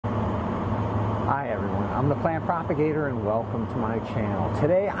Hi everyone, I'm the plant propagator and welcome to my channel.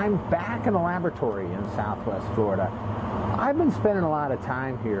 Today I'm back in the laboratory in Southwest Florida. I've been spending a lot of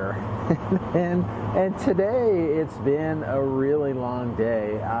time here and today it's been a really long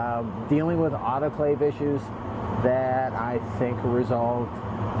day dealing with autoclave issues that I think are resolved.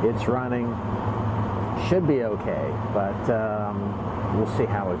 It's running, should be okay, but we'll see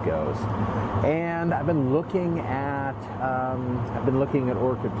how it goes. And I've been looking at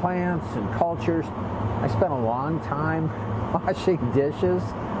orchid plants and cultures. I spent a long time washing dishes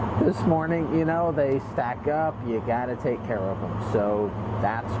this morning. You know, they stack up, you got to take care of them. So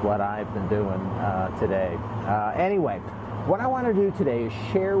that's what I've been doing today. Anyway, what I want to do today is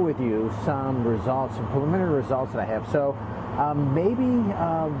share with you some results, some preliminary results that I have. So maybe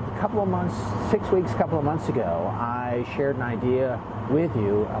a couple of months, 6 weeks, a couple of months ago, I shared an idea with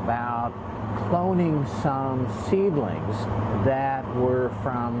you about cloning some seedlings that were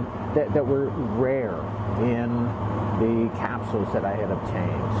that were rare in the capsules that I had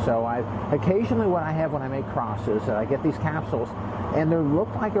obtained. So occasionally what I have when I make crosses, I get these capsules and there look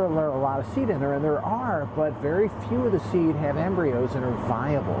like there are a lot of seed in there, and there are, but very few of the seed have embryos and are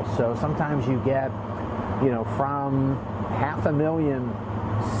viable. So sometimes you get, you know, from 500,000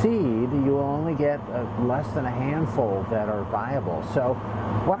 seed, you will only get less than a handful that are viable. So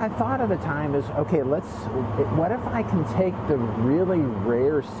what I thought at the time is, okay, what if I can take the really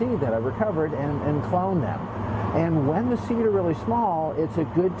rare seed that I recovered and clone them? And when the seed are really small, it's a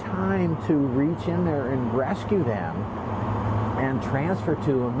good time to reach in there and rescue them and transfer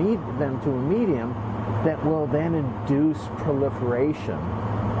them to a medium that will then induce proliferation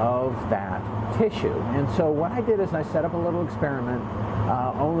of that tissue. And so what I did is I set up a little experiment,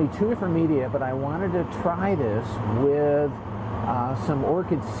 only 2 different media, but I wanted to try this with some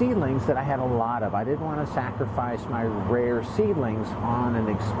orchid seedlings that I had a lot of. I didn't want to sacrifice my rare seedlings on an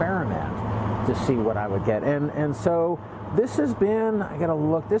experiment to see what I would get. And so this has been, I gotta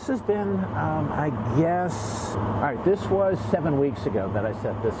look, this has been, I guess, all right, this was 7 weeks ago that I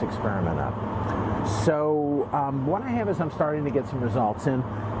set this experiment up. So what I have is I'm starting to get some results, and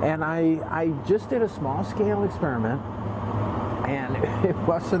I just did a small scale experiment, and it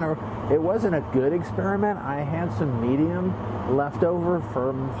wasn't a good experiment. I had some medium left over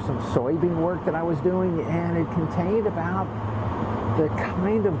from some soybean work that I was doing, and it contained about the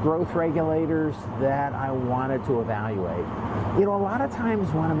kind of growth regulators that I wanted to evaluate. You know, a lot of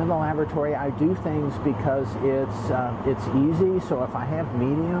times when I'm in the laboratory, I do things because it's easy. So if I have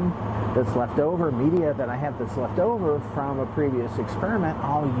medium that's left over, media that I have that's left over from a previous experiment,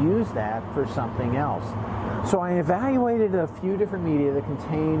 I'll use that for something else. So I evaluated a few different media that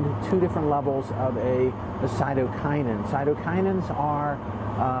contained 2 different levels of a cytokinin. Cytokinins are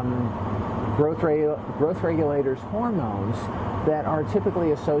growth regulators, hormones that are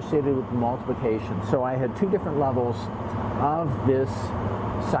typically associated with multiplication. So I had 2 different levels of this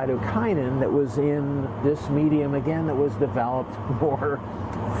cytokinin that was in this medium, again, that was developed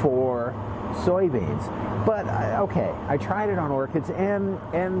for soybeans. But okay, I tried it on orchids, and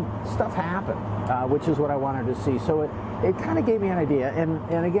stuff happened, which is what I wanted to see. So it kind of gave me an idea.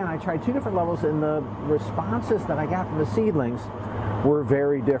 And again, I tried 2 different levels, and the responses that I got from the seedlings were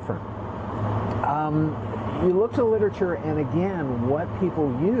very different. You look to the literature, and again, what people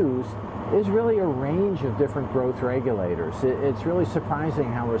use is really a range of different growth regulators. It's really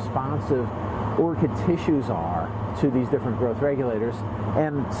surprising how responsive orchid tissues are to these different growth regulators.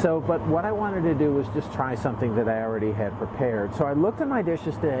 And so, but what I wanted to do was just try something that I already had prepared. So I looked at my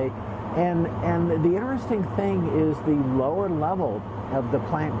dishes today, and the interesting thing is the lower level of the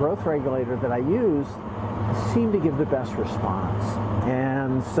plant growth regulator that I used seemed to give the best response.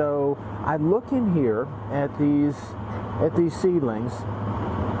 And so I look in here at these seedlings,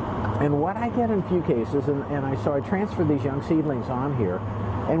 and what I get in a few cases, so I transfer these young seedlings on here,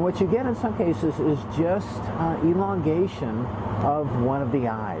 and what you get in some cases is just elongation of one of the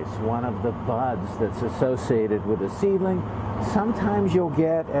eyes, one of the buds that's associated with the seedling. Sometimes you'll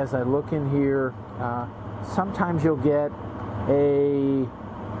get, as I look in here, sometimes you'll get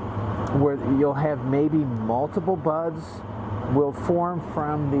where you'll have maybe multiple buds will form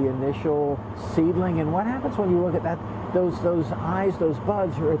from the initial seedling. And what happens when you look at that, those eyes, those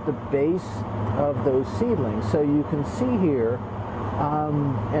buds are at the base of those seedlings. So you can see here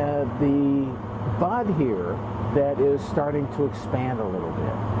the bud here that is starting to expand a little bit.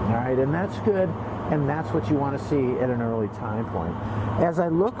 All right, and that's good, and that's what you want to see at an early time point. As I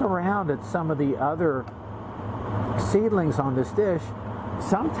look around at some of the other seedlings on this dish,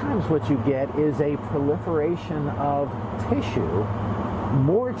 sometimes what you get is a proliferation of tissue,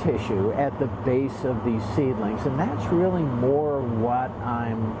 more tissue at the base of these seedlings, and that's really more what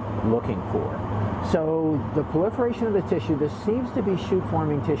I'm looking for. So the proliferation of the tissue, this seems to be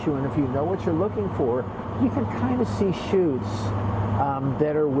shoot-forming tissue, and if you know what you're looking for, you can kind of see shoots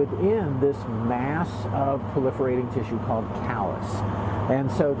that are within this mass of proliferating tissue called callus.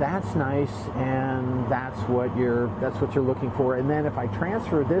 And so that's nice, and that's what you're looking for. And then if I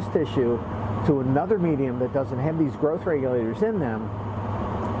transfer this tissue to another medium that doesn't have these growth regulators in them,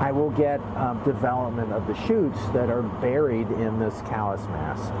 I will get development of the shoots that are buried in this callus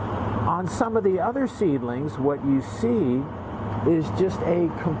mass. On some of the other seedlings, what you see is just a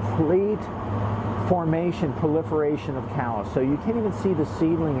complete formation, proliferation of callus. So you can't even see the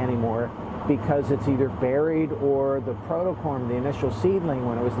seedling anymore because it's either buried or the protocorm, the initial seedling,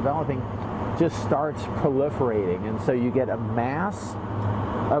 when it was developing, just starts proliferating. And so you get a mass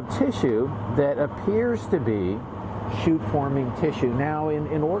of tissue that appears to be shoot-forming tissue. Now,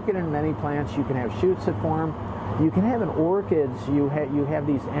 in orchid and many plants, you can have shoots that form. You can have in orchids, you have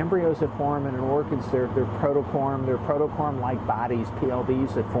these embryos that form, and in orchids, they're protocorm-like bodies,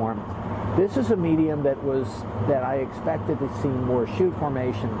 PLBs that form. This is a medium that I expected to see more shoot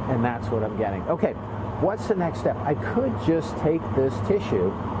formation, and that's what I'm getting. Okay, what's the next step? I could just take this tissue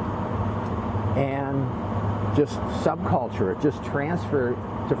and just subculture it, just transfer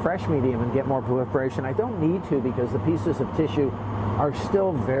to fresh medium and get more proliferation. I don't need to because the pieces of tissue are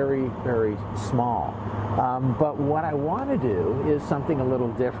still very, very small. But what I want to do is something a little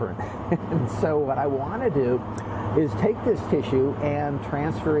different. And so what I want to do is take this tissue and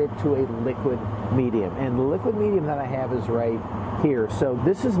transfer it to a liquid medium. And the liquid medium that I have is right here. So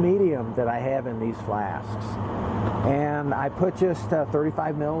this is medium that I have in these flasks. And I put just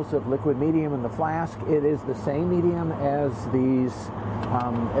 35 mils of liquid medium in the flask. It is the same medium as these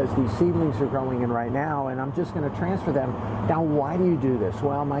seedlings are growing in right now, and I'm just going to transfer them. Now, why do you do this?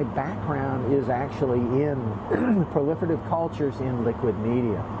 Well, my background is actually in proliferative cultures in liquid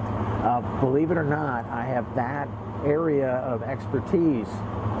medium. Believe it or not, I have that area of expertise.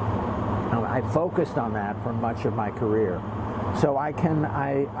 I focused on that for much of my career. So I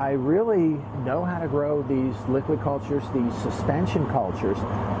really know how to grow these liquid cultures, these suspension cultures,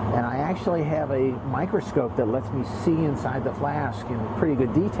 and I actually have a microscope that lets me see inside the flask in pretty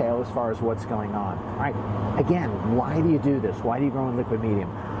good detail as far as what's going on. All right, again, why do you do this? Why do you grow in liquid medium?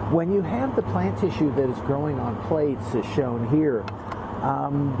 When you have the plant tissue that is growing on plates, as shown here,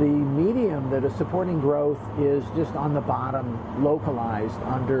 the medium that is supporting growth is just on the bottom, localized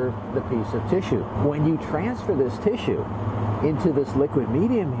under the piece of tissue. When you transfer this tissue into this liquid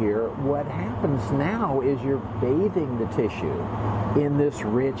medium here, what happens now is you're bathing the tissue in this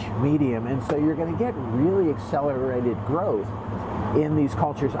rich medium, and so you're going to get really accelerated growth in these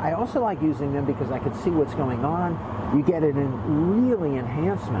cultures. I also like using them because I can see what's going on. You get an really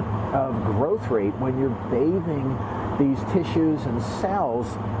enhancement of growth rate when you're bathing these tissues and cells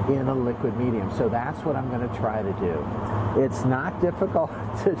in a liquid medium. So that's what I'm going to try to do. It's not difficult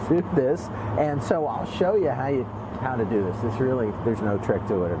to do this, and so I'll show you how to do this. There's no trick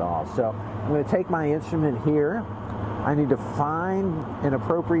to it at all. So I'm going to take my instrument here. I need to find an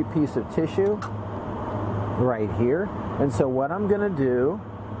appropriate piece of tissue right here. And so what I'm going to do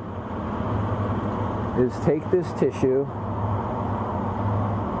is take this tissue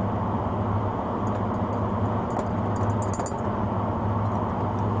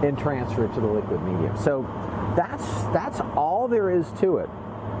and transfer it to the liquid medium. So that's all there is to it.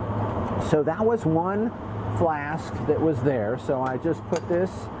 So that was one flask that was there. So I just put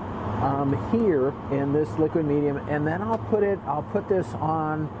this here in this liquid medium, and then I'll put this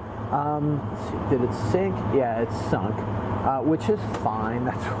on. Let's see, did it sink? Yeah, it's sunk, which is fine.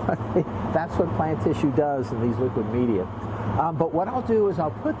 That's what plant tissue does in these liquid media. But what I'll do is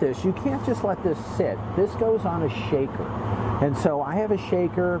I'll put this. You can't just let this sit. This goes on a shaker. And so I have a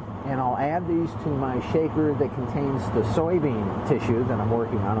shaker, and I'll add these to my shaker that contains the soybean tissue that I'm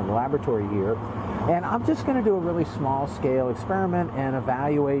working on in the laboratory here. And I'm just going to do a really small scale experiment and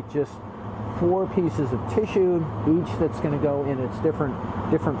evaluate just 4 pieces of tissue, each that's going to go in its different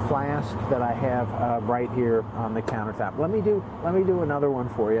flask that I have right here on the countertop. Let me do another one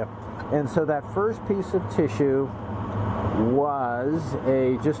for you. And so that first piece of tissue was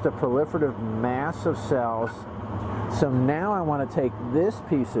just a proliferative mass of cells. So now I want to take this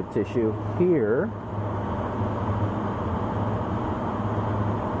piece of tissue here,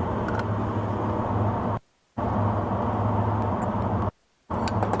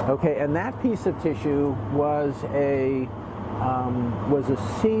 okay, and that piece of tissue was a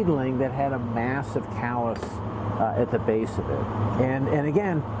seedling that had a mass of callus at the base of it. And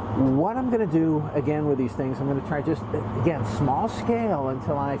again, what I'm going to do again with these things, I'm going to try just, again, small scale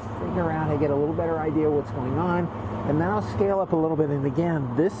until I figure out, I get a little better idea what's going on, and then I'll scale up a little bit. And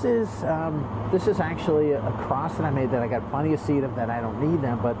again, this is actually a cross that I made that I got plenty of seed of that I don't need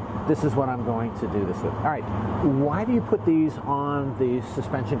them, but this is what I'm going to do this with. All right, why do you put these on the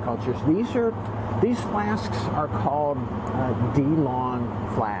suspension cultures? These flasks are called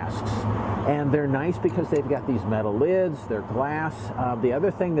D-long flasks, and they're nice because they've got these metal lids, they're glass. The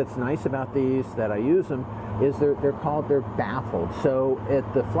other thing that's nice about these that I use them is they're baffled. So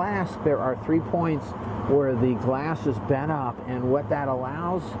at the flask there are 3 points where the glass is bent up, and what that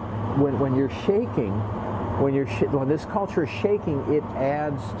allows when you're shaking, when this culture is shaking, it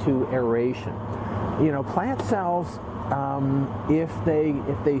adds to aeration. You know, plant cells, if they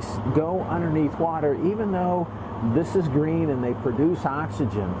go underneath water, even though this is green and they produce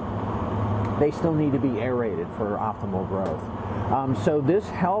oxygen, they still need to be aerated for optimal growth. So this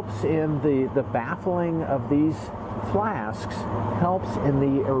helps in the baffling of these flasks, helps in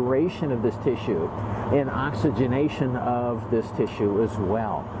the aeration of this tissue, in oxygenation of this tissue as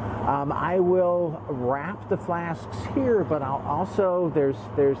well. I will wrap the flasks here, but I'll also,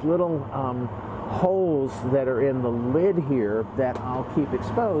 there's little holes that are in the lid here that I'll keep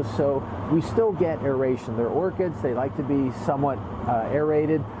exposed, so we still get aeration. They're orchids, they like to be somewhat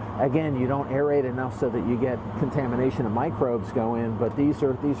aerated. Again, you don't aerate enough so that you get contamination of microbes go in, but these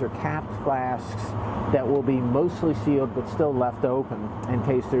are capped flasks that will be mostly sealed but still left open in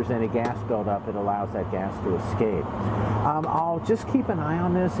case there's any gas buildup. It allows that gas to escape. I'll just keep an eye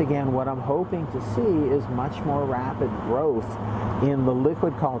on this. Again, what I'm hoping to see is much more rapid growth in the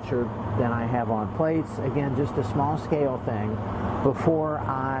liquid culture than I have on plates. Again, just a small scale thing before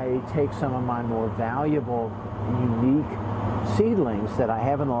I take some of my more valuable, unique seedlings that I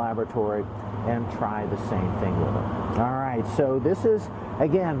have in the laboratory and try the same thing with them. All right, so this is,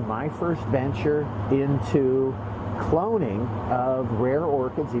 again, my first venture into cloning of rare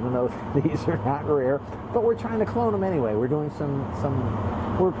orchids, even though these are not rare, but we're trying to clone them anyway. We're doing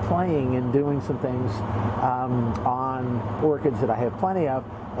we're playing and doing some things on orchids that I have plenty of,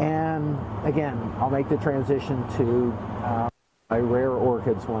 and again, I'll make the transition to my rare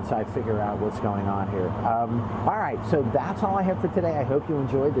orchids once I figure out what's going on here. All right, so that's all I have for today. I hope you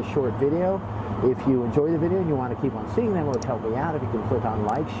enjoyed this short video. If you enjoy the video and you want to keep on seeing them, it would help me out if you can click on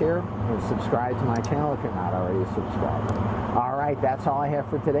like, share, and subscribe to my channel if you're not already subscribed. All right, that's all I have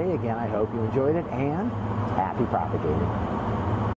for today. Again, I hope you enjoyed it, and happy propagating.